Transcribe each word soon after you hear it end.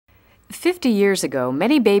50 years ago,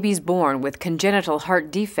 many babies born with congenital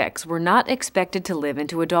heart defects were not expected to live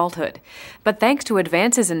into adulthood. But thanks to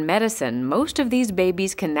advances in medicine, most of these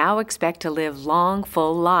babies can now expect to live long,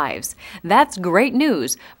 full lives. That's great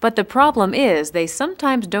news, but the problem is they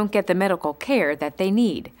sometimes don't get the medical care that they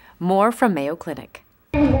need. More from Mayo Clinic.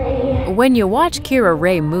 When you watch Kyra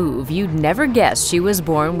Ray move, you'd never guess she was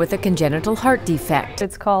born with a congenital heart defect.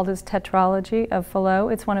 It's called as tetralogy of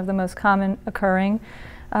Fallot. It's one of the most common occurring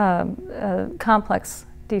complex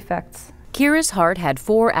defects. Kyra's heart had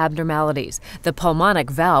 4 abnormalities. The pulmonic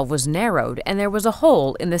valve was narrowed and there was a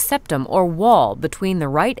hole in the septum or wall between the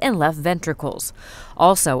right and left ventricles.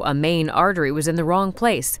 Also, a main artery was in the wrong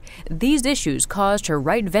place. These issues caused her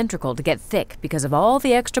right ventricle to get thick because of all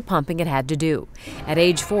the extra pumping it had to do. At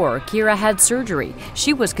age 4, Kyra had surgery.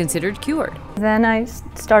 She was considered cured. Then I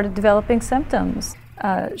started developing symptoms,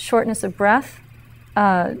 shortness of breath,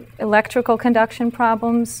 electrical conduction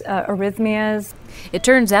problems, arrhythmias. It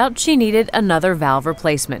turns out she needed another valve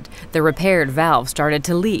replacement. The repaired valve started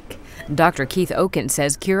to leak. Dr. Keith Oken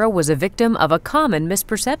says Kyra was a victim of a common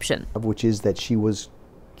misperception, which is that she was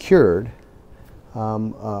cured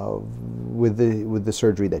with the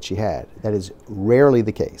surgery that she had. That is rarely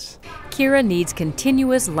the case. Kyra needs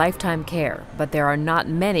continuous lifetime care, but there are not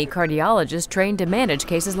many cardiologists trained to manage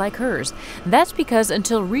cases like hers. That's because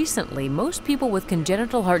until recently, most people with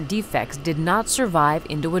congenital heart defects did not survive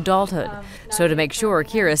into adulthood. So to make sure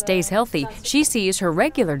Kyra stays healthy, she sees her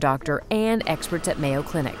regular doctor and experts at Mayo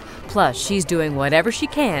Clinic. Plus, she's doing whatever she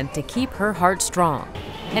can to keep her heart strong.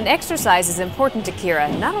 And exercise is important to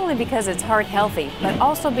Kyra, not only because it's heart healthy, but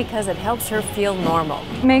also because it helps her feel normal.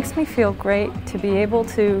 It makes me feel great to be able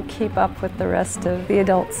to keep up with the rest of the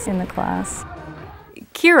adults in the class.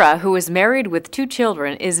 Kyra, who is married with 2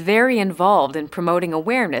 children, is very involved in promoting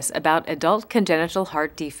awareness about adult congenital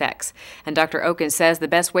heart defects. And Dr. Oken says the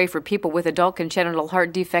best way for people with adult congenital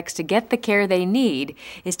heart defects to get the care they need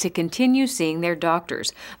is to continue seeing their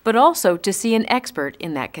doctors, but also to see an expert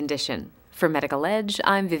in that condition. For Medical Edge,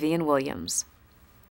 I'm Vivien Williams.